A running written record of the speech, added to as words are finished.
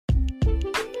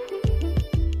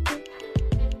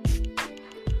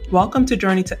Welcome to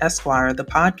Journey to Esquire, the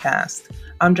podcast.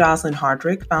 I'm Jocelyn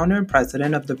Hardrick, founder and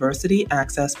president of Diversity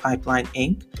Access Pipeline,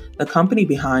 Inc., the company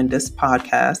behind this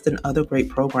podcast and other great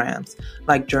programs,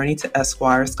 like Journey to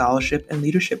Esquire Scholarship and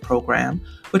Leadership Program,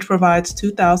 which provides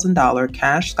 $2,000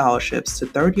 cash scholarships to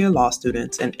third-year law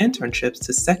students and internships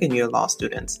to second-year law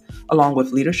students, along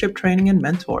with leadership training and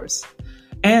mentors.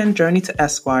 And Journey to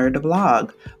Esquire, the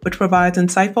blog, which provides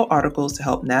insightful articles to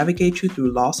help navigate you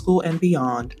through law school and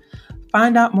beyond.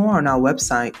 Find out more on our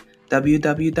website,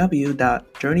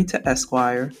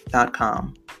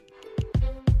 www.journeytoesquire.com.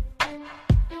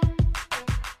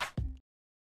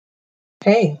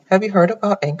 Hey, have you heard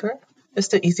about Anchor? It's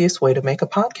the easiest way to make a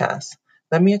podcast.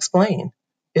 Let me explain.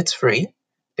 It's free.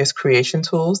 There's creation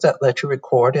tools that let you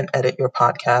record and edit your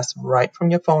podcast right from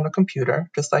your phone or computer,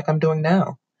 just like I'm doing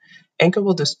now. Anchor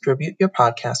will distribute your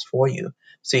podcast for you,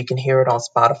 so you can hear it on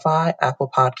Spotify,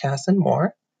 Apple Podcasts, and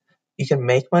more. You can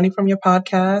make money from your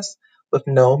podcast with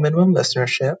no minimum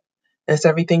listenership, and it's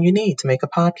everything you need to make a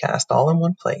podcast all in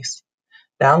one place.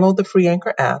 Download the free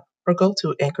Anchor app or go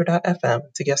to anchor.fm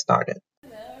to get started.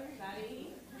 Hello,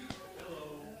 everybody.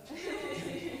 Hello.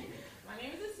 My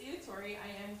name is Asia Torrey. I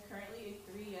am currently a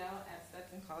 3L at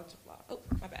Stetson College of Law. Oh,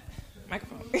 my bad.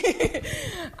 Microphone.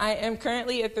 I am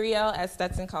currently a 3L at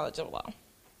Stetson College of Law.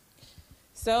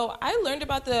 So I learned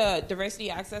about the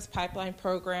Diversity Access Pipeline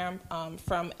program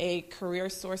from a career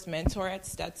source mentor at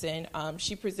Stetson.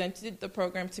 She presented the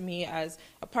program to me as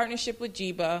a partnership with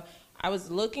JIBA. I was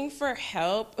looking for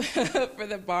help for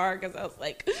the bar because I was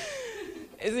like,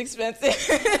 it's expensive.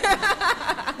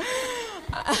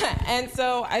 And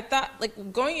so I thought,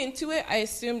 like, going into it, I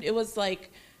assumed it was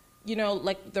like, you know,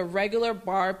 like the regular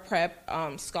bar prep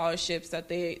scholarships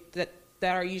that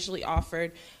are usually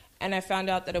offered. And I found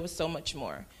out that it was so much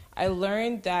more. I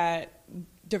learned that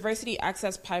Diversity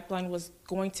Access Pipeline was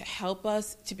going to help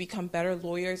us to become better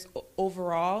lawyers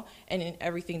overall and in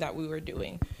everything that we were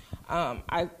doing.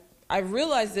 I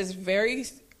realized this very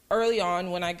early on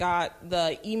when I got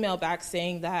the email back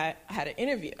saying that I had an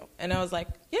interview. And I was like,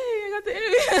 yay, I got the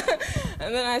interview.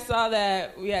 And then I saw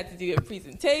that we had to do a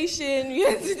presentation, we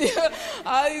had to do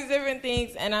all these different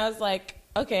things. And I was like,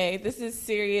 okay, this is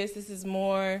serious, this is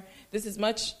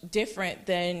much different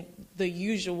than the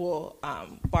usual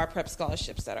bar prep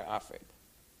scholarships that are offered.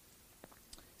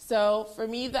 So for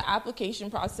me, the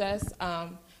application process,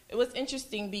 it was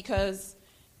interesting because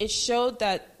it showed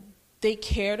that they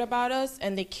cared about us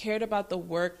and they cared about the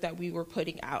work that we were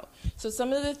putting out. So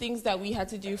some of the things that we had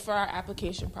to do for our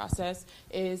application process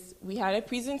is we had a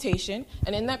presentation,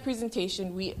 and in that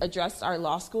presentation we addressed our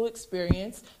law school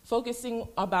experience, focusing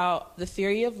about the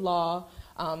theory of law,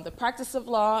 the practice of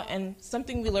law, and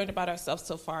something we learned about ourselves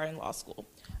so far in law school.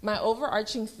 My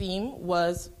overarching theme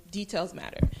was details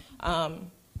matter.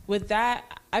 With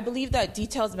that, I believe that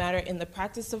details matter in the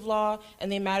practice of law,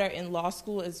 and they matter in law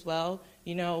school as well.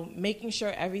 You know, making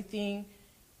sure everything,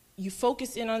 you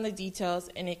focus in on the details,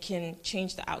 and it can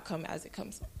change the outcome as it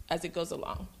goes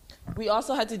along. We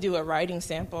also had to do a writing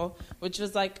sample, which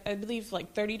was like, I believe,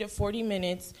 like 30 to 40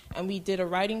 minutes, and we did a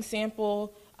writing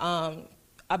sample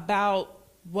about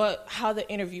how the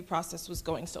interview process was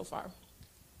going so far.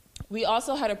 We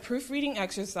also had a proofreading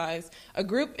exercise, a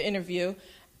group interview,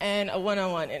 and a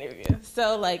one-on-one interview.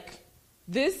 So like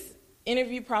this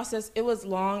interview process, it was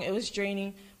long, it was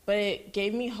draining, but it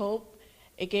gave me hope.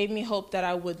 It gave me hope that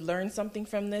I would learn something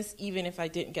from this, even if I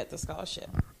didn't get the scholarship.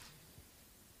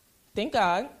 Thank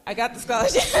God, I got the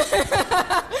scholarship.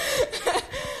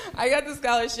 I got the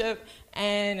scholarship,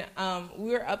 and we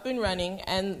were up and running,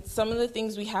 and some of the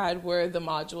things we had were the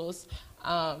modules.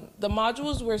 The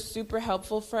modules were super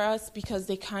helpful for us because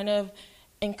they kind of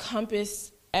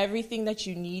encompass everything that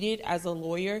you needed as a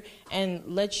lawyer and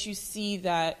let you see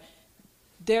that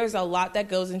there's a lot that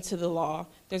goes into the law.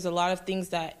 There's a lot of things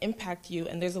that impact you,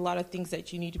 and there's a lot of things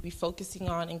that you need to be focusing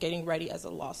on and getting ready as a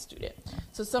law student.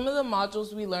 So some of the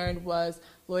modules we learned was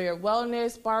lawyer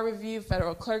wellness, bar review,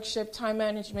 federal clerkship, time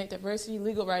management, diversity,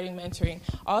 legal writing, mentoring,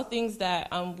 all things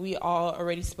that we all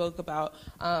already spoke about.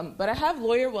 But I have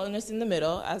lawyer wellness in the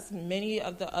middle, as many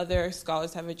of the other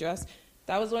scholars have addressed.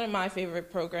 That was one of my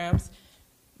favorite programs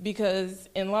because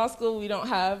in law school we don't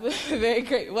have very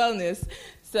great wellness.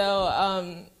 So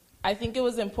I think it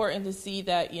was important to see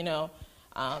that, you know,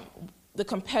 the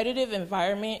competitive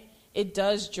environment, it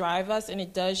does drive us and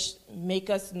it does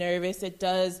make us nervous. It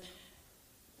does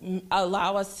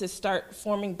allow us to start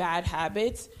forming bad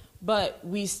habits, but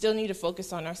we still need to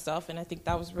focus on ourselves, and I think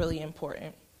that was really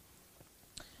important.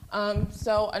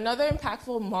 So another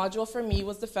impactful module for me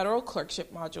was the federal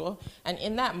clerkship module. And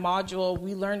in that module,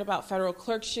 we learned about federal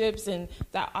clerkships and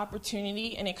that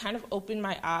opportunity, and it kind of opened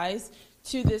my eyes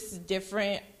to this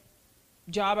different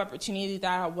job opportunity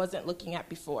that I wasn't looking at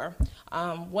before.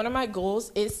 One of my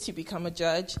goals is to become a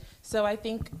judge, so I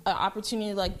think an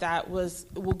opportunity like that will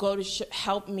go to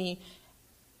help me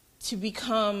to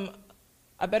become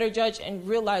a better judge and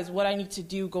realize what I need to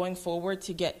do going forward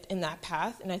to get in that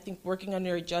path, and I think working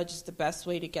under a judge is the best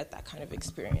way to get that kind of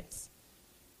experience.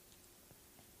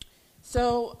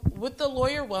 So with the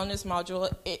lawyer wellness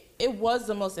module, it was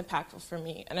the most impactful for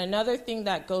me. And another thing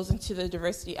that goes into the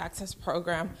Diversity Access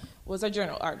Program was a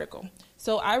journal article.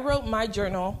 So I wrote my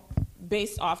journal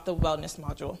based off the wellness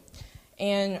module.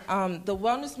 And the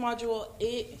wellness module,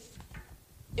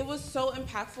 it was so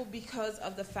impactful because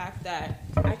of the fact that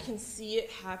I can see it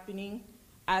happening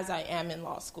as I am in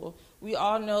law school. We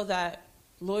all know that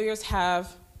lawyers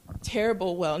have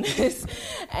terrible wellness,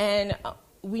 and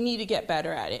we need to get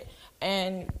better at it.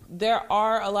 And there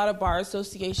are a lot of bar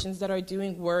associations that are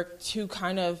doing work to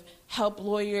kind of help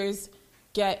lawyers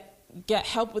get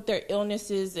help with their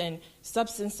illnesses and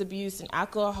substance abuse and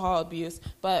alcohol abuse.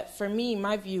 But for me,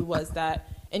 my view was that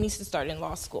it needs to start in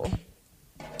law school.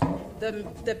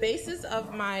 The basis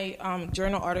of my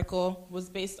journal article was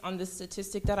based on this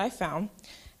statistic that I found.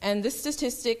 And this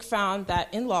statistic found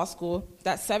that in law school,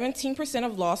 that 17%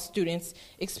 of law students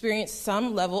experience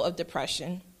some level of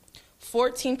depression.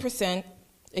 14%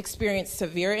 experienced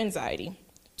severe anxiety,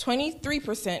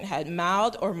 23% had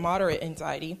mild or moderate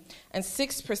anxiety, and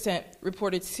 6%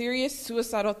 reported serious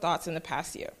suicidal thoughts in the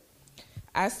past year.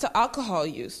 As to alcohol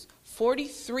use,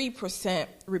 43%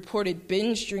 reported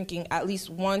binge drinking at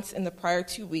least once in the prior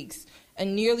 2 weeks,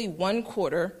 and nearly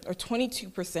 1/4, or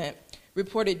 22%,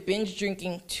 reported binge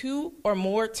drinking 2 or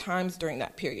more times during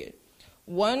that period.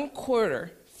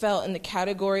 1/4 fell in the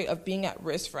category of being at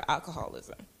risk for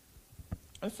alcoholism.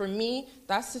 And for me,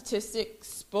 that statistic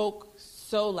spoke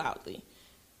so loudly.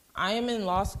 I am in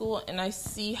law school, and I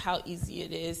see how easy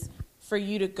it is for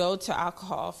you to go to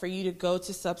alcohol, for you to go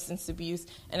to substance abuse.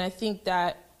 And I think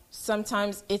that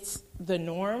sometimes it's the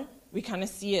norm. We kind of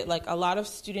see it, like a lot of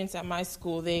students at my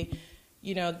school, they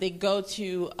go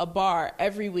to a bar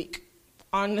every week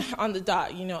on the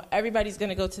dot. Everybody's going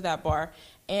to go to that bar,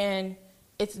 and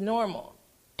it's normal.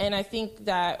 And I think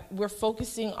that we're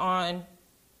focusing on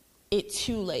it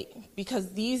too late,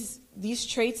 because these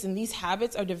traits and these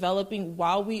habits are developing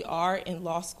while we are in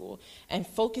law school, and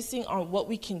focusing on what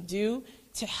we can do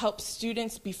to help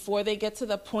students before they get to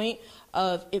the point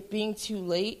of it being too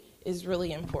late is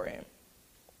really important.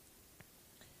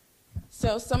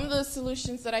 So some of the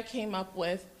solutions that I came up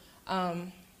with,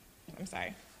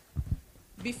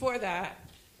 before that,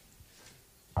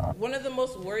 one of the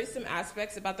most worrisome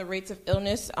aspects about the rates of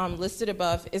illness listed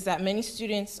above is that many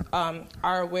students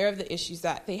are aware of the issues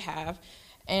that they have.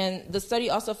 And the study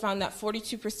also found that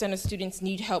 42% of students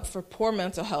need help for poor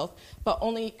mental health, but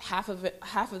only half of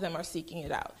them are seeking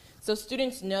it out. So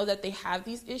students know that they have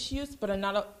these issues, but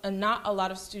not a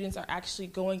lot of students are actually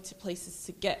going to places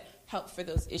to get help for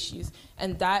those issues,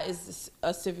 and that is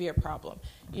a severe problem.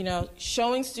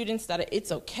 Showing students that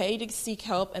it's okay to seek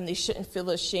help and they shouldn't feel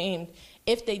ashamed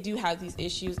if they do have these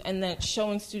issues, and then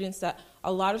showing students that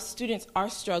a lot of students are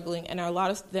struggling and a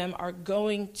lot of them are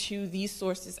going to these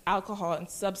sources, alcohol and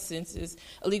substances,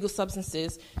 illegal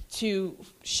substances, to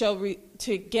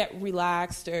get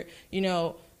relaxed or,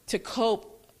 to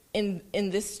cope in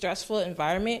this stressful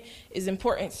environment is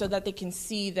important, so that they can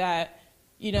see that,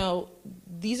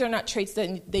 these are not traits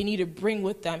that they need to bring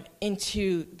with them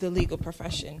into the legal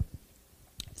profession.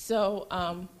 So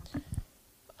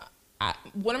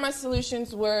one of my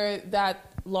solutions were that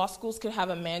law schools could have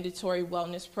a mandatory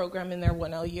wellness program in their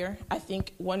 1L year. I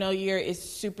think 1L year is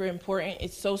super important.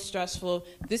 It's so stressful.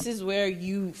 This is where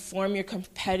you form your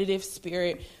competitive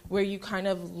spirit, where you kind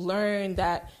of learn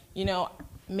that,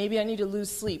 maybe I need to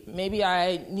lose sleep. Maybe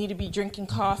I need to be drinking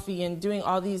coffee and doing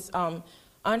all these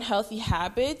unhealthy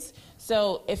habits.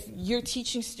 So if you're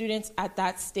teaching students at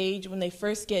that stage when they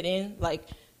first get in, like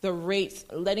the rates,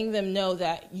 letting them know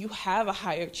that you have a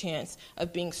higher chance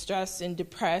of being stressed and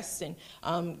depressed and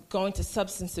going to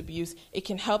substance abuse, it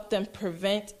can help them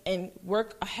prevent and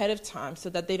work ahead of time so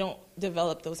that they don't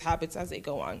develop those habits as they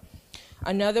go on.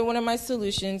 Another one of my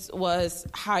solutions was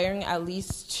hiring at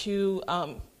least 2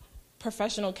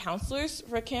 professional counselors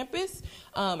for campus.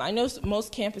 I know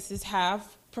most campuses have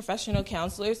professional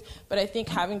counselors, but I think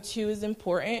having 2 is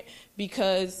important,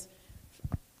 because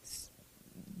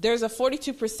there's a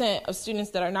 42% of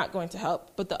students that are not going to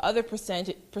help, but the other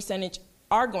percentage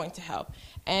are going to help.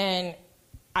 And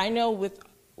I know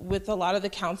with a lot of the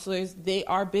counselors, they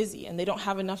are busy and they don't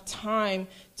have enough time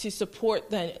to support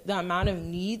the amount of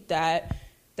need that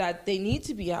that they need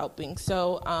to be helping.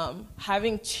 So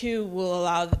having two will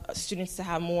allow students to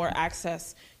have more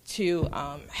access to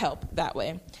help that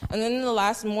way. And then the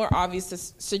last, more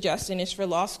obvious suggestion is for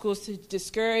law schools to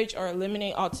discourage or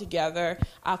eliminate altogether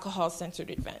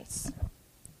alcohol-centered events.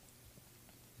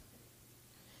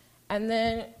 And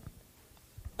then,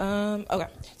 okay.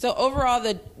 So overall,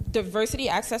 the Diversity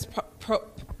Access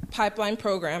Pipeline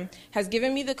program has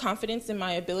given me the confidence in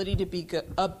my ability to be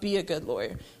a good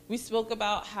lawyer. We spoke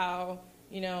about how,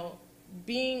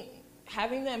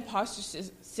 having the imposter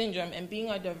syndrome and being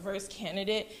a diverse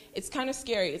candidate, it's kind of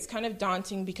scary. It's kind of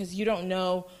daunting because you don't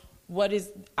know what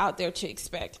is out there to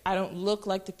expect. I don't look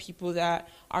like the people that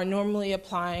are normally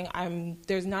applying.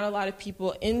 There's not a lot of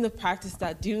people in the practice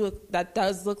that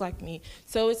does look like me.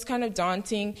 So it's kind of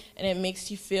daunting, and it makes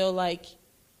you feel like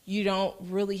you don't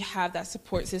really have that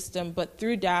support system. But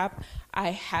through DAP, I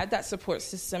had that support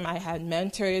system. I had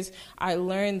mentors. I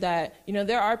learned that,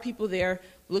 there are people there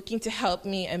looking to help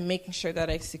me and making sure that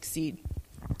I succeed.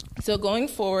 So going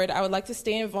forward, I would like to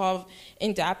stay involved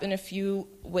in DAP in a few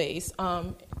ways,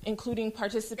 including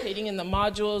participating in the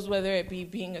modules, whether it be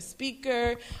being a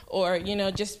speaker or,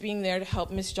 just being there to help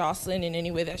Ms. Jocelyn in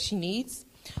any way that she needs.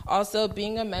 Also,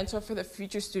 being a mentor for the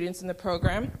future students in the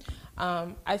program.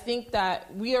 I think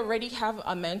that we already have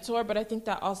a mentor, but I think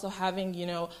that also having,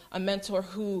 a mentor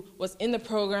who was in the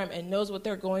program and knows what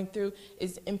they're going through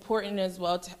is important as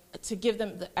well to give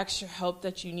them the extra help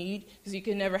that you need, because you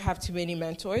can never have too many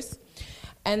mentors.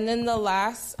 And then the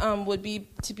last would be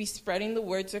to be spreading the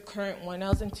word to current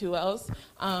 1Ls and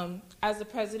 2Ls. As the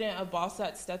president of BALSA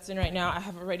at Stetson right now, I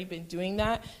have already been doing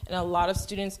that, and a lot of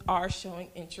students are showing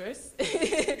interest.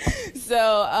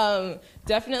 So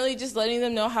definitely just letting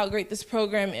them know how great this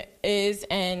program is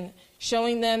and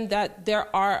showing them that there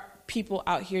are people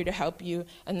out here to help you,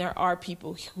 and there are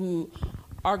people who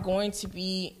are going to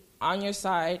be on your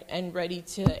side and ready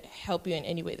to help you in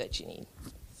any way that you need.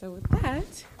 So with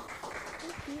that...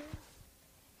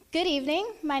 Good evening.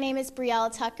 My name is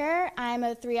Brielle Tucker. I'm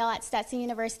a 3L at Stetson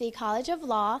University College of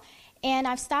Law, and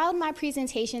I've styled my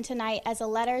presentation tonight as a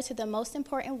letter to the most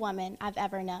important woman I've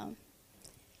ever known.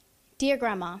 Dear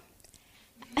Grandma,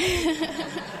 I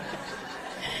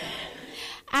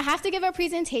have to give a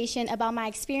presentation about my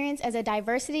experience as a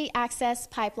Diversity Access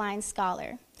Pipeline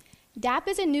Scholar. DAP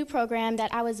is a new program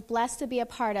that I was blessed to be a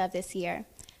part of this year.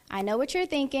 I know what you're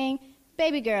thinking.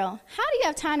 Baby girl, how do you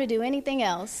have time to do anything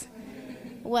else?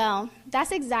 Well,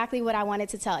 that's exactly what I wanted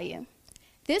to tell you.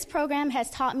 This program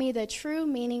has taught me the true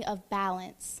meaning of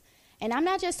balance. And I'm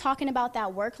not just talking about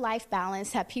that work-life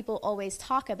balance that people always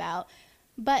talk about,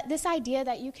 but this idea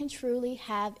that you can truly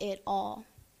have it all.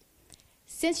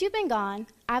 Since you've been gone,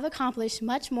 I've accomplished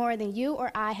much more than you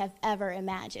or I have ever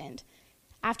imagined.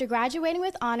 After graduating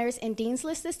with honors and Dean's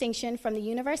List distinction from the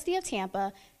University of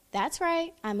Tampa, that's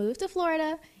right, I moved to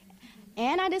Florida,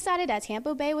 and I decided that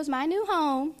Tampa Bay was my new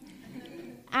home.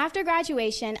 After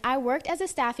graduation, I worked as a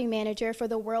staffing manager for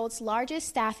the world's largest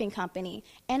staffing company,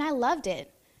 and I loved it.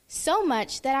 So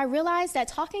much that I realized that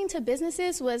talking to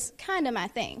businesses was kind of my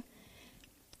thing.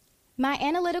 My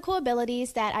analytical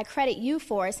abilities that I credit you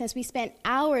for, since we spent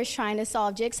hours trying to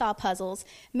solve jigsaw puzzles,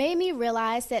 made me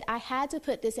realize that I had to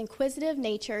put this inquisitive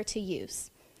nature to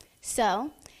use.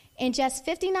 So, in just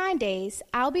 59 days,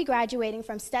 I'll be graduating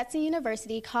from Stetson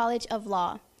University College of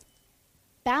Law.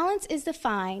 Balance is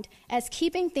defined as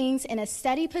keeping things in a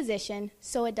steady position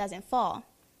so it doesn't fall.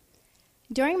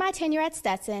 During my tenure at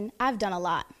Stetson, I've done a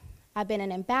lot. I've been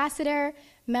an ambassador,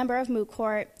 member of Moot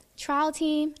Court, trial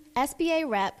team, SBA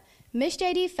rep, Miss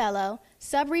JD Fellow,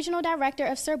 sub-regional director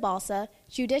of Sir Balsa,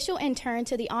 judicial intern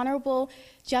to the Honorable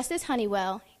Justice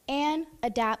Honeywell, and a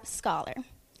DAP scholar.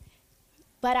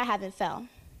 But I haven't failed.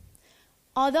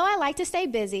 Although I like to stay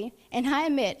busy, and I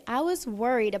admit I was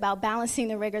worried about balancing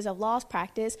the rigors of law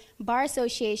practice, bar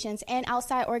associations, and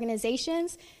outside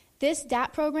organizations, this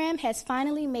DAP program has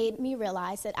finally made me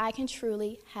realize that I can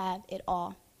truly have it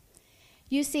all.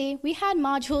 You see, we had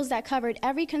modules that covered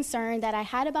every concern that I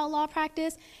had about law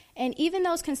practice, and even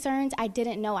those concerns I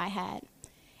didn't know I had.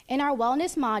 In our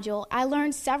wellness module, I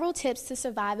learned several tips to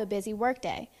survive a busy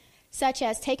workday, such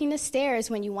as taking the stairs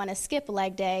when you want to skip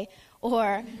leg day,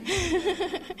 or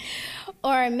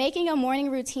making a morning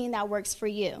routine that works for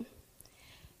you.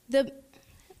 The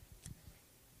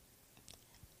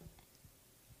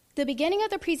beginning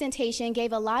of the presentation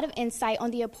gave a lot of insight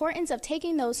on the importance of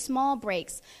taking those small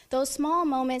breaks. Those small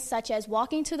moments, such as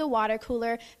walking to the water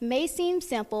cooler, may seem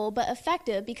simple but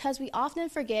effective because we often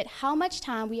forget how much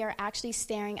time we are actually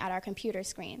staring at our computer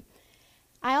screen.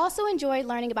 I also enjoyed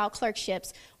learning about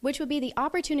clerkships, which would be the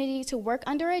opportunity to work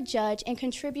under a judge and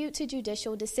contribute to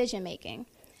judicial decision-making.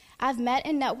 I've met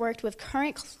and networked with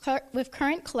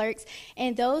current clerks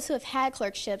and those who have had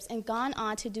clerkships and gone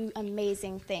on to do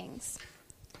amazing things.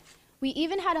 We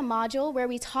even had a module where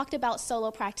we talked about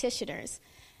solo practitioners.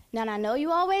 Now, I know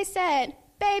you always said,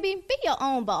 baby, be your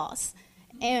own boss.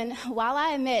 And while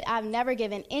I admit I've never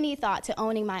given any thought to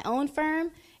owning my own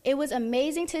firm, it was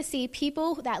amazing to see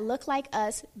people that look like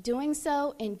us doing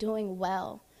so and doing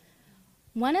well.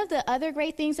 One of the other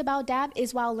great things about DAP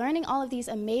is while learning all of these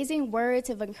amazing words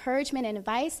of encouragement and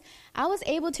advice, I was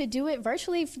able to do it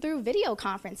virtually through video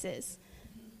conferences.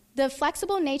 The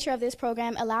flexible nature of this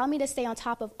program allowed me to stay on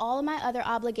top of all of my other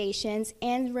obligations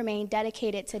and remain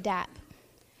dedicated to DAP.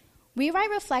 We write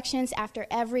reflections after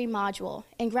every module,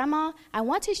 and Grandma, I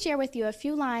want to share with you a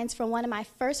few lines from one of my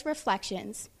first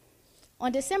reflections.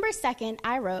 On December 2nd,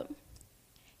 I wrote,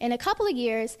 "In a couple of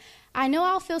years, I know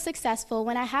I'll feel successful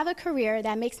when I have a career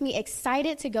that makes me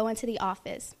excited to go into the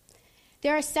office.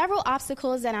 There are several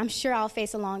obstacles that I'm sure I'll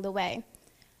face along the way.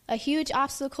 A huge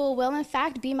obstacle will, in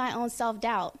fact, be my own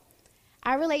self-doubt.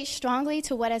 I relate strongly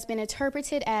to what has been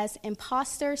interpreted as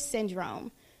imposter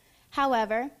syndrome.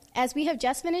 However, as we have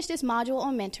just finished this module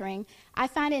on mentoring, I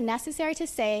find it necessary to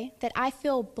say that I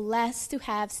feel blessed to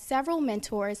have several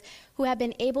mentors who have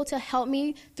been able to help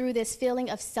me through this feeling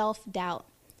of self-doubt.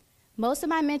 Most of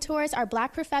my mentors are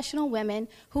Black professional women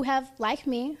who have, like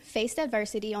me, faced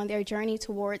adversity on their journey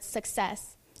towards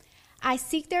success. I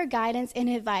seek their guidance and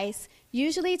advice,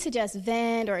 usually to just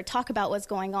vent or talk about what's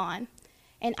going on.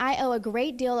 And I owe a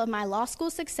great deal of my law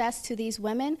school success to these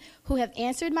women who have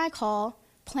answered my call,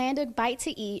 planned a bite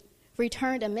to eat,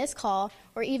 returned a missed call,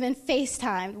 or even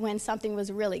FaceTimed when something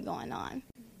was really going on.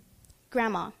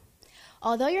 Grandma,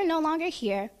 although you're no longer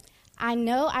here, I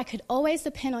know I could always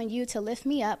depend on you to lift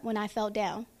me up when I felt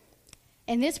down.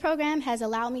 And this program has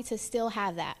allowed me to still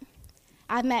have that.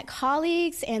 I've met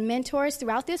colleagues and mentors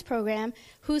throughout this program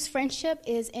whose friendship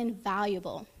is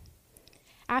invaluable.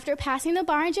 After passing the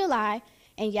bar in July,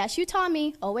 and yes, you taught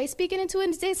me, always speaking into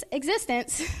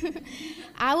existence,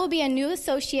 I will be a new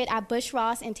associate at Bush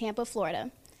Ross in Tampa,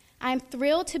 Florida. I'm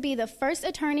thrilled to be the first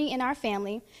attorney in our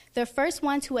family, the first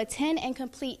one to attend and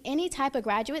complete any type of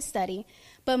graduate study,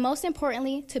 but most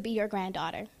importantly, to be your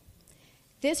granddaughter.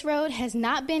 This road has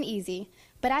not been easy,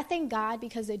 but I thank God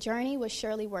because the journey was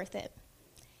surely worth it.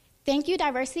 Thank you,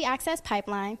 Diversity Access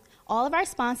Pipeline, all of our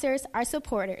sponsors, our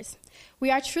supporters.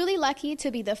 We are truly lucky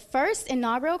to be the first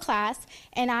inaugural class,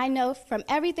 and I know from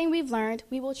everything we've learned,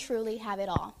 we will truly have it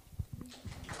all.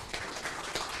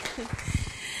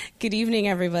 Good evening,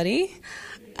 everybody.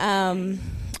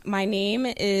 My name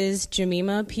is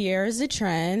Jemima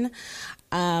Pierre-Zitren.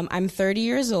 I'm 30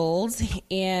 years old,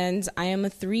 and I am a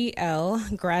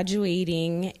 3L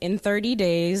graduating in 30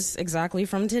 days, exactly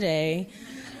from today.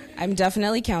 I'm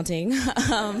definitely counting.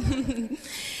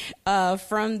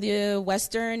 From the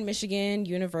Western Michigan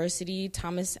University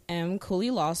Thomas M. Cooley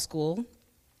Law School.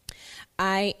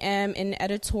 I am an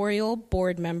editorial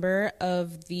board member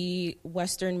of the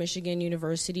Western Michigan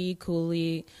University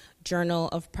Cooley Journal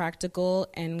of Practical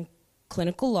and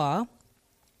Clinical Law.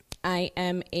 I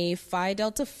am a Phi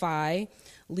Delta Phi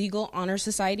Legal Honor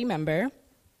Society member.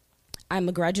 I'm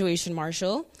a graduation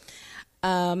marshal.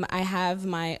 I have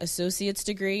my associate's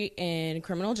degree in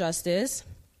criminal justice,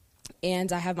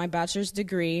 and I have my bachelor's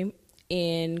degree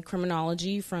in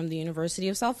criminology from the University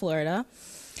of South Florida.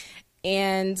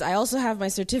 And I also have my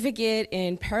certificate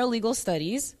in paralegal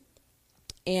studies,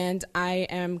 and I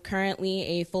am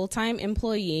currently a full-time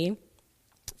employee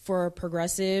for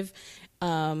Progressive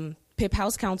PIP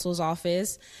House Counsel's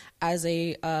office as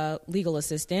a legal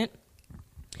assistant.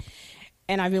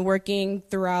 And I've been working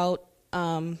throughout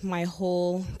my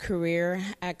whole career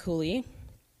at Cooley,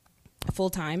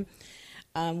 full-time,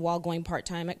 while going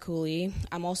part-time at Cooley.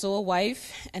 I'm also a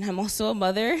wife, and I'm also a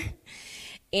mother,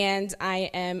 and I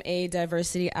am a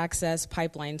Diversity Access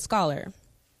Pipeline Scholar.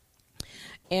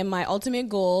 And my ultimate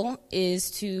goal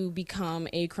is to become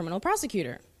a criminal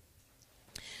prosecutor.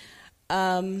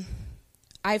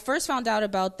 I first found out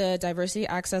about the Diversity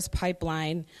Access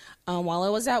Pipeline while I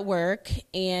was at work,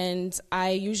 and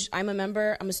I'm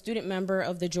a student member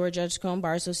of the George Edgecombe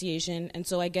Bar Association, and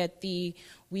so I get the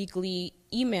weekly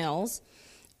emails,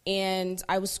 and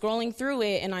I was scrolling through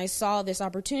it, and I saw this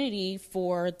opportunity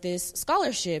for this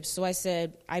scholarship, so I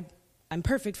said, I'm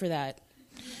perfect for that.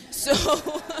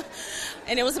 So,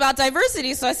 and it was about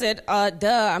diversity, so I said,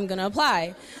 I'm going to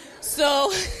apply.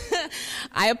 So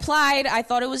I applied. I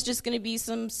thought it was just going to be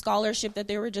some scholarship that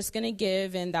they were just going to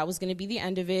give, and that was going to be the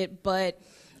end of it. But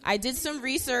I did some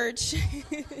research.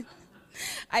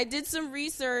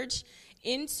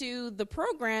 Into the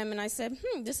program, and I said,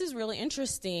 this is really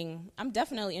interesting. I'm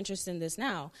definitely interested in this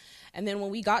now. And then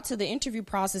when we got to the interview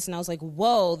process and I was like,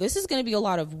 whoa, this is going to be a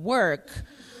lot of work.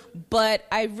 But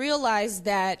I realized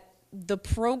that the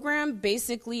program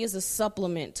basically is a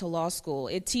supplement to law school.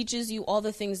 It teaches you all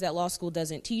the things that law school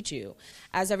doesn't teach you.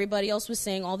 As everybody else was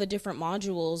saying, all the different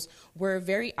modules were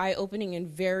very eye-opening and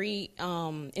very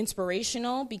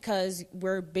inspirational, because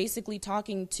we're basically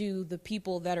talking to the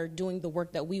people that are doing the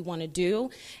work that we want to do,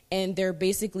 and they're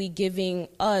basically giving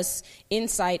us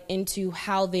insight into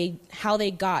how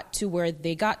they got to where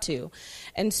they got to.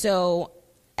 And so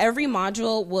every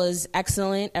module was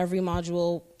excellent. Every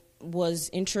module was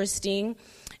interesting.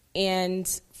 And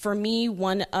for me,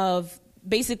 one of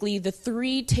basically the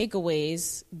three big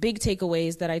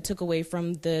takeaways that I took away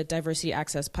from the Diversity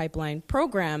Access Pipeline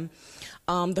program,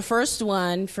 the first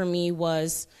one for me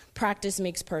was practice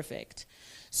makes perfect.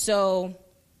 So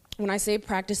when I say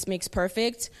practice makes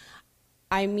perfect,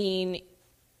 I mean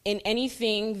in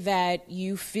anything that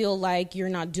you feel like you're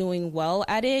not doing well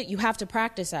at it, you have to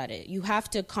practice at it. You have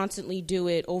to constantly do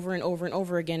it over and over and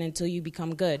over again until you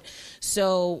become good.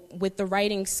 So with the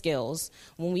writing skills,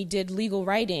 when we did legal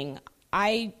writing,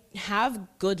 I have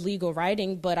good legal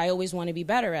writing, but I always want to be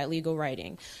better at legal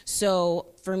writing. So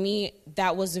for me,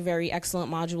 that was a very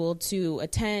excellent module to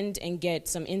attend and get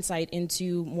some insight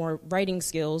into more writing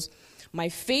skills. My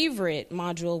favorite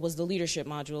module was the leadership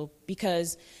module,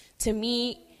 because to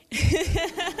me,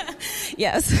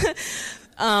 yes.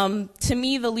 To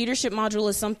me, the leadership module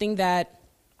is something that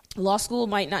law school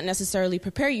might not necessarily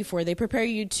prepare you for. They prepare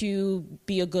you to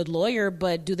be a good lawyer,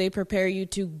 but do they prepare you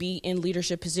to be in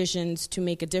leadership positions, to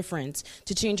make a difference,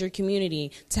 to change your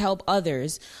community, to help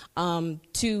others,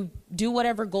 to do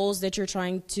whatever goals that you're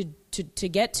trying to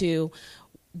get to?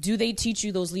 Do they teach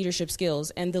you those leadership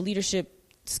skills? And the leadership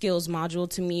skills module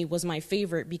to me was my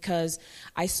favorite, because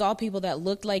I saw people that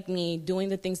looked like me doing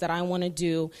the things that I want to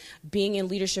do, being in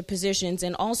leadership positions,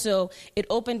 and also it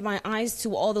opened my eyes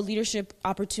to all the leadership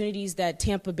opportunities that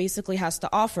Tampa basically has to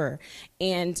offer.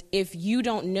 And if you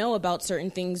don't know about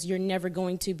certain things, you're never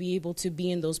going to be able to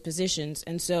be in those positions.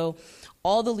 And so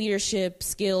all the leadership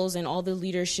skills and all the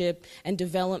leadership and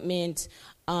development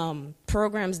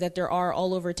programs that there are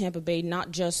all over Tampa Bay, not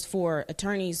just for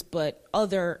attorneys, but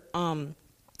other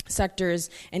sectors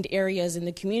and areas in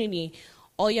the community,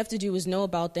 all you have to do is know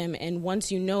about them, and once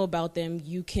you know about them,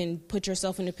 you can put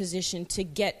yourself in a position to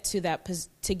get to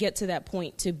that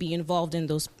point to be involved in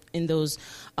those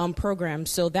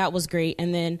programs. So that was great.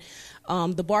 And then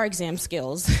the bar exam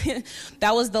skills,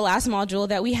 that was the last module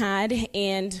that we had,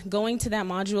 and going to that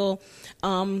module,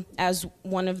 as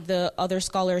one of the other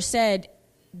scholars said,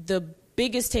 the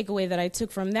biggest takeaway that I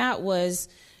took from that was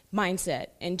mindset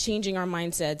and changing our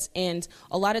mindsets. And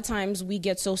a lot of times we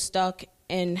get so stuck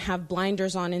and have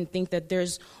blinders on and think that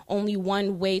there's only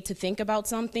one way to think about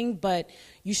something, but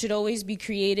you should always be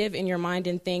creative in your mind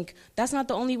and think, that's not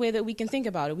the only way that we can think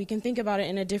about it. We can think about it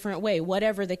in a different way,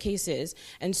 whatever the case is.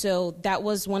 And so that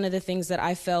was one of the things that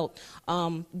I felt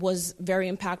was very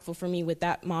impactful for me with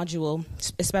that module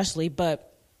especially.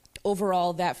 But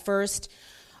overall, that first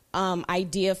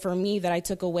idea for me that I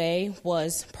took away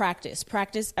was practice.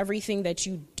 Practice everything that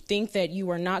you think that you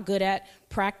are not good at,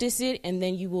 practice it, and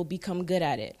then you will become good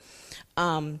at it.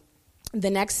 The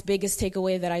next biggest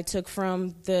takeaway that I took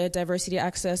from the Diversity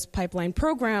Access Pipeline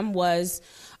program was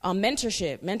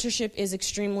mentorship. Mentorship is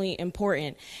extremely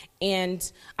important.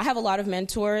 And I have a lot of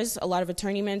mentors, a lot of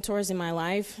attorney mentors in my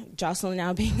life, Jocelyn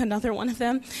now being another one of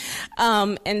them.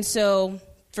 And so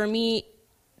for me,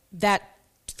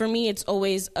 it's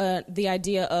always the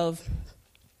idea of,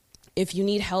 if you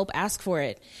need help, ask for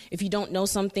it. If you don't know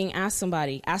something, ask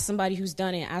somebody. Ask somebody who's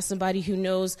done it. Ask somebody who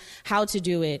knows how to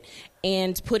do it.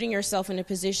 And putting yourself in a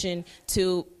position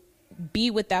to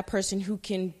be with that person who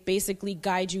can basically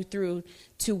guide you through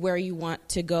to where you want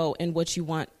to go and what you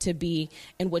want to be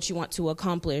and what you want to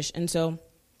accomplish. And so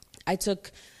I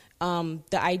took the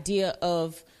idea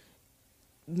of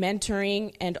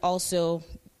mentoring and also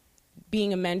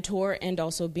being a mentor and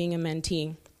also being a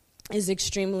mentee is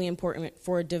extremely important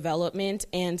for development.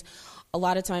 And a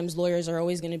lot of times lawyers are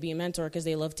always going to be a mentor because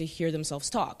they love to hear themselves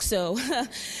talk. So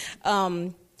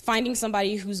finding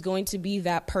somebody who's going to be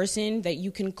that person that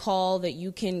you can call, that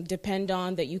you can depend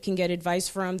on, that you can get advice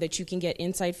from, that you can get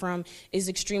insight from is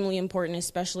extremely important,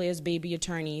 especially as baby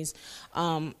attorneys.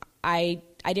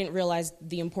 I didn't realize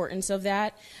the importance of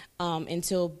that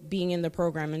until being in the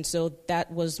program. And so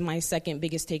that was my second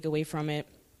biggest takeaway from it.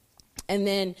 And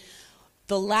then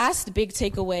the last big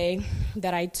takeaway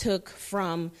that I took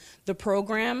from the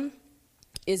program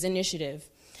is initiative.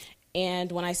 And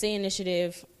when I say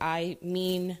initiative, I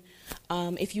mean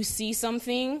if you see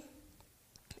something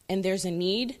and there's a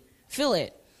need, fill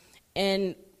it.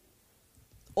 And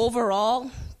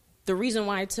overall, the reason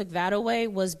why I took that away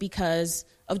was because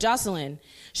of Jocelyn.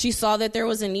 She saw that there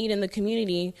was a need in the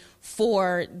community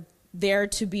for there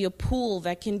to be a pool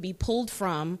that can be pulled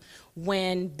from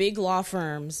when big law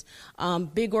firms,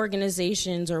 big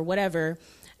organizations or whatever,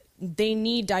 they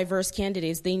need diverse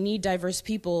candidates. They need diverse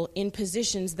people in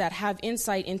positions that have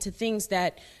insight into things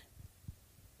that,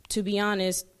 to be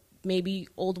honest, maybe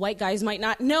old white guys might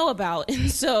not know about.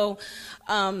 And so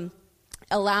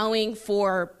allowing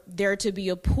for there to be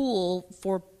a pool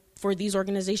for these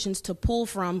organizations to pull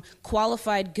from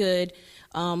qualified, good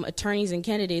attorneys and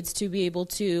candidates to be able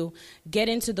to get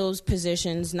into those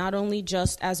positions, not only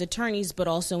just as attorneys, but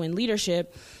also in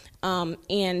leadership.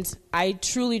 And I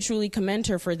truly, truly commend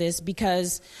her for this,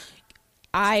 because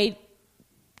I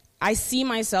see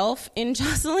myself in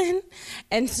Jocelyn.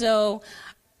 And so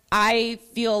I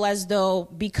feel as though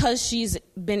because she's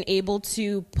been able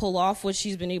to pull off what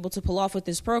she's been able to pull off with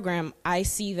this program, I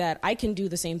see that I can do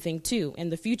the same thing too in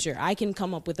the future. I can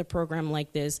come up with a program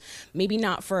like this, maybe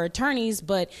not for attorneys,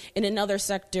 but in another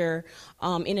sector,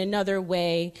 in another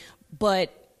way,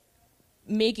 but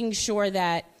making sure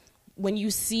that when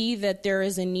you see that there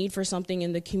is a need for something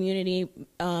in the community,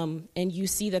 and you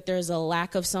see that there's a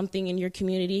lack of something in your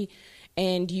community,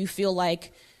 and you feel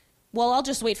like, well, I'll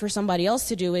just wait for somebody else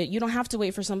to do it. You don't have to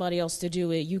wait for somebody else to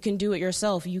do it. You can do it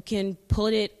yourself. You can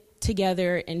put it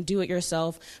together and do it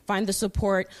yourself. Find the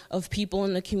support of people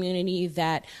in the community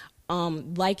that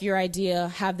like your idea,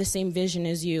 have the same vision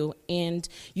as you, and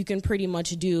you can pretty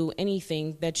much do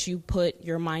anything that you put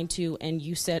your mind to and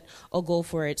you set a goal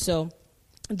for it. So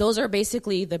those are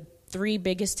basically the 3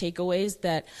 biggest takeaways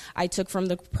that I took from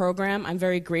the program. I'm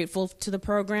very grateful to the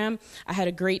program. I had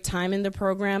a great time in the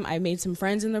program. I made some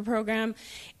friends in the program.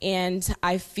 And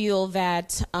I feel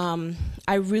that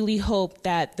I really hope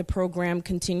that the program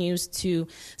continues to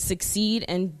succeed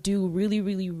and do really,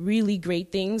 really, really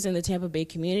great things in the Tampa Bay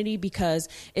community, because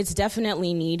it's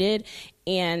definitely needed.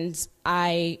 And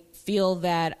I feel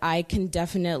that I can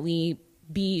definitely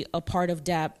be a part of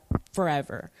DAP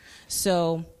forever.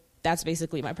 So that's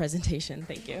basically my presentation.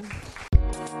 Thank you.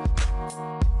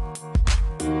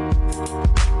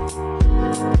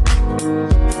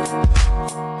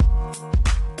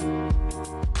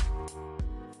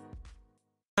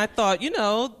 I thought,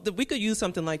 that we could use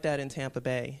something like that in Tampa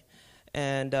Bay.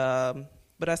 And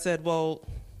but I said, well,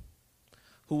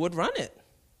 who would run it?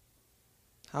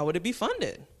 How would it be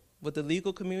funded? Would the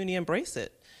legal community embrace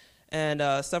it? And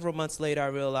several months later, I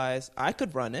realized I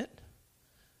could run it.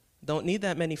 Don't need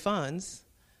that many funds,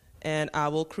 and I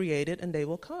will create it and they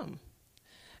will come.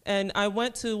 And I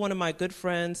went to one of my good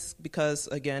friends because,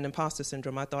 again, imposter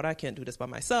syndrome. I thought, I can't do this by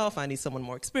myself. I need someone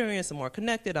more experienced and more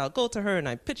connected. I'll go to her, and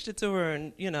I pitched it to her,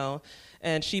 and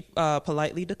and she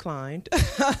politely declined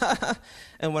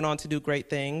and went on to do great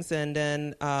things. And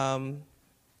then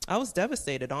I was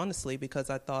devastated, honestly, because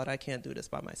I thought, I can't do this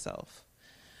by myself.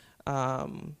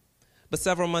 But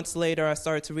several months later, I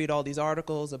started to read all these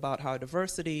articles about how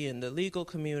diversity in the legal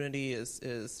community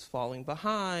is falling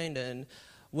behind, and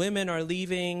women are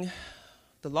leaving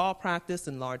the law practice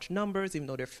in large numbers, even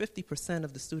though they're 50%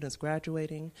 of the students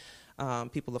graduating.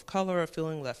 People of color are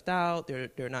feeling left out.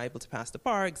 They're not able to pass the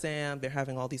bar exam. They're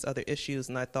having all these other issues.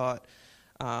 And I thought,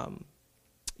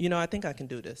 I think I can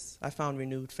do this. I found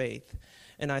renewed faith.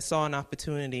 And I saw an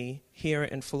opportunity here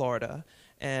in Florida.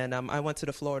 And I went to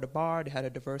the Florida Bar. They had a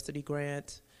diversity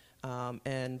grant.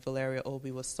 And Valeria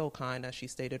Obi was so kind, as she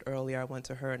stated earlier. I went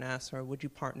to her and asked her, would you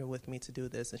partner with me to do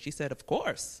this? And she said, of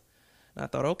course. And I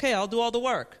thought, okay, I'll do all the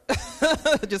work.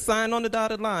 Just sign on the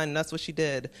dotted line. And that's what she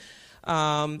did.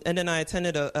 And then I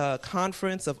attended a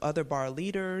conference of other bar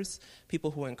leaders,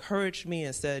 people who encouraged me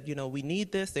and said, we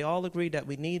need this. They all agreed that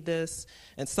we need this.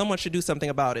 And someone should do something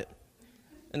about it.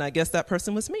 And I guess that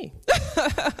person was me.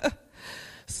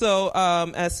 So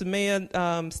as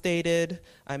Sumaya stated,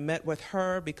 I met with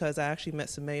her because I actually met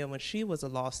Sumaya when she was a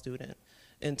law student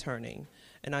interning.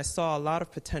 And I saw a lot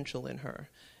of potential in her.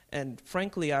 And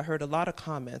frankly, I heard a lot of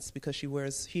comments because she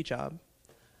wears hijab.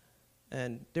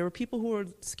 And there were people who were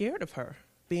scared of her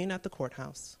being at the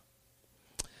courthouse.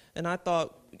 And I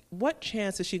thought, what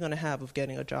chance is she going to have of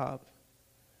getting a job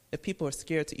if people are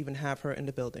scared to even have her in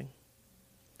the building?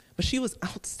 But she was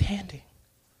outstanding.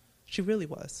 She really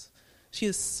was. She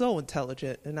is so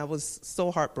intelligent, and I was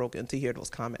so heartbroken to hear those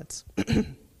comments.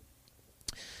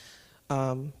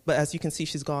 But as you can see,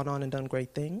 she's gone on and done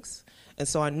great things. And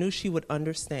so I knew she would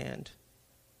understand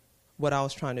what I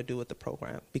was trying to do with the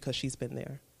program because she's been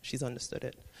there. She's understood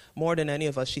it. More than any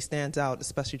of us, she stands out,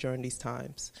 especially during these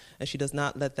times. And she does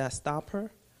not let that stop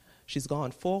her. She's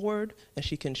gone forward, and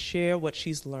she can share what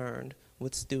she's learned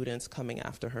with students coming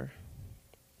after her.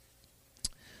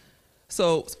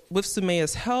 So with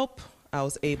Sumaya's help, I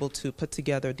was able to put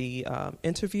together the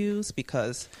interviews,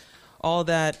 because all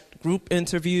that group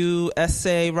interview,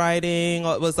 essay writing,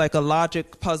 it was like a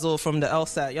logic puzzle from the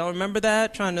LSAT. Y'all remember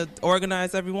that? Trying to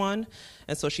organize everyone?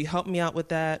 And so she helped me out with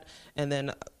that. And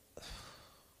then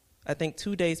I think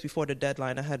 2 days before the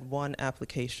deadline, I had one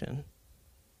application.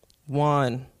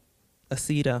 One.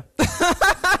 ASITA.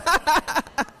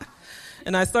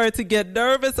 And I started to get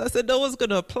nervous. I said, no one's going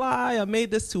to apply. I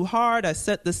made this too hard. I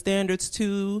set the standards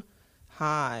too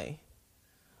high.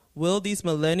 Will these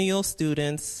millennial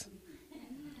students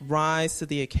rise to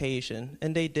the occasion?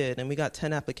 And they did. And we got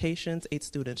 10 applications. 8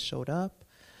 students showed up.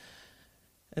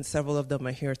 And several of them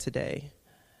are here today.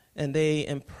 And they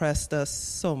impressed us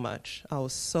so much. I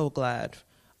was so glad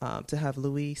to have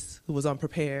Luis, who was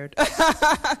unprepared,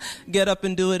 get up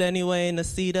and do it anyway, and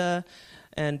ASITA,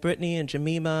 and Brittany, and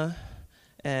Jemima,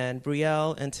 and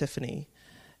Brielle, and Tiffany.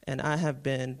 And I have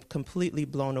been completely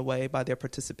blown away by their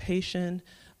participation,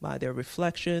 by their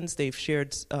reflections. They've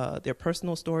shared their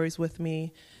personal stories with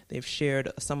me. They've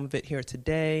shared some of it here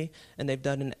today, and they've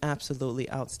done an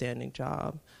absolutely outstanding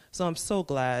job. So I'm so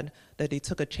glad that they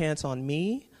took a chance on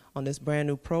me, on this brand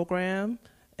new program,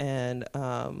 and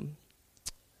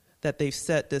that they've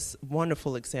set this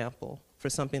wonderful example for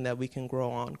something that we can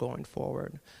grow on going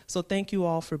forward. So thank you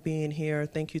all for being here.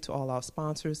 Thank you to all our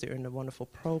sponsors. They're in a wonderful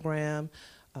program.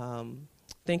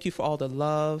 Thank you for all the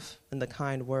love and the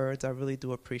kind words. I really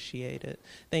do appreciate it.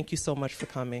 Thank you so much for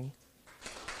coming.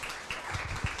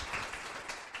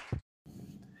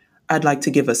 I'd like to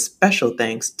give a special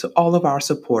thanks to all of our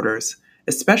supporters,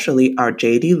 especially our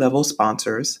JD level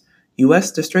sponsors, U.S.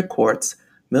 District Courts,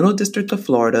 Middle District of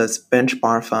Florida's Bench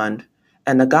Bar Fund,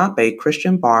 and Agape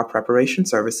Christian Bar Preparation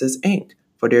Services, Inc.,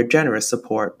 for their generous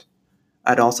support.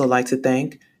 I'd also like to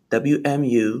thank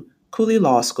WMU, Cooley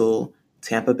Law School,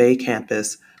 Tampa Bay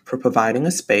campus for providing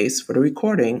a space for the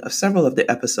recording of several of the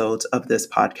episodes of this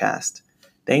podcast.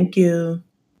 Thank you.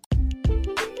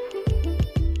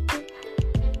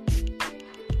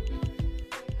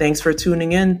 Thanks for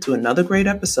tuning in to another great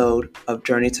episode of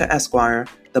Journey to Esquire,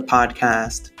 the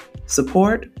podcast.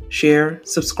 Support, share,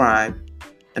 subscribe.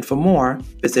 And for more,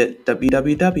 visit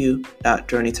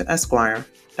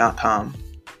www.journeytoesquire.com.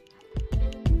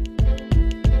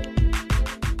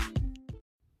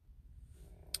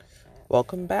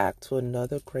 Welcome back to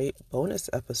another great bonus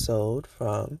episode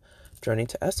from Journey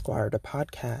to Esquire, the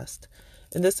podcast.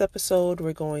 In this episode,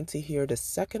 we're going to hear the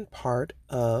second part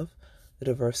of the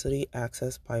Diversity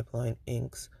Access Pipeline,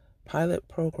 Inc.'s pilot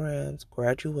program's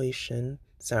graduation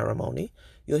ceremony.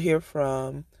 You'll hear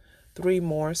from 3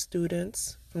 more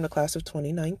students from the class of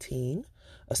 2019,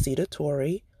 ASITA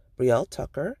Torrey, Brielle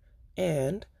Tucker,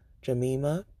 and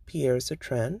Jemima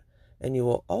Pierre-Zitren. And you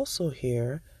will also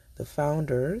hear the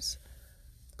founders'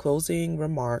 closing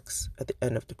remarks at the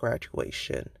end of the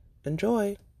graduation.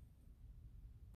 Enjoy!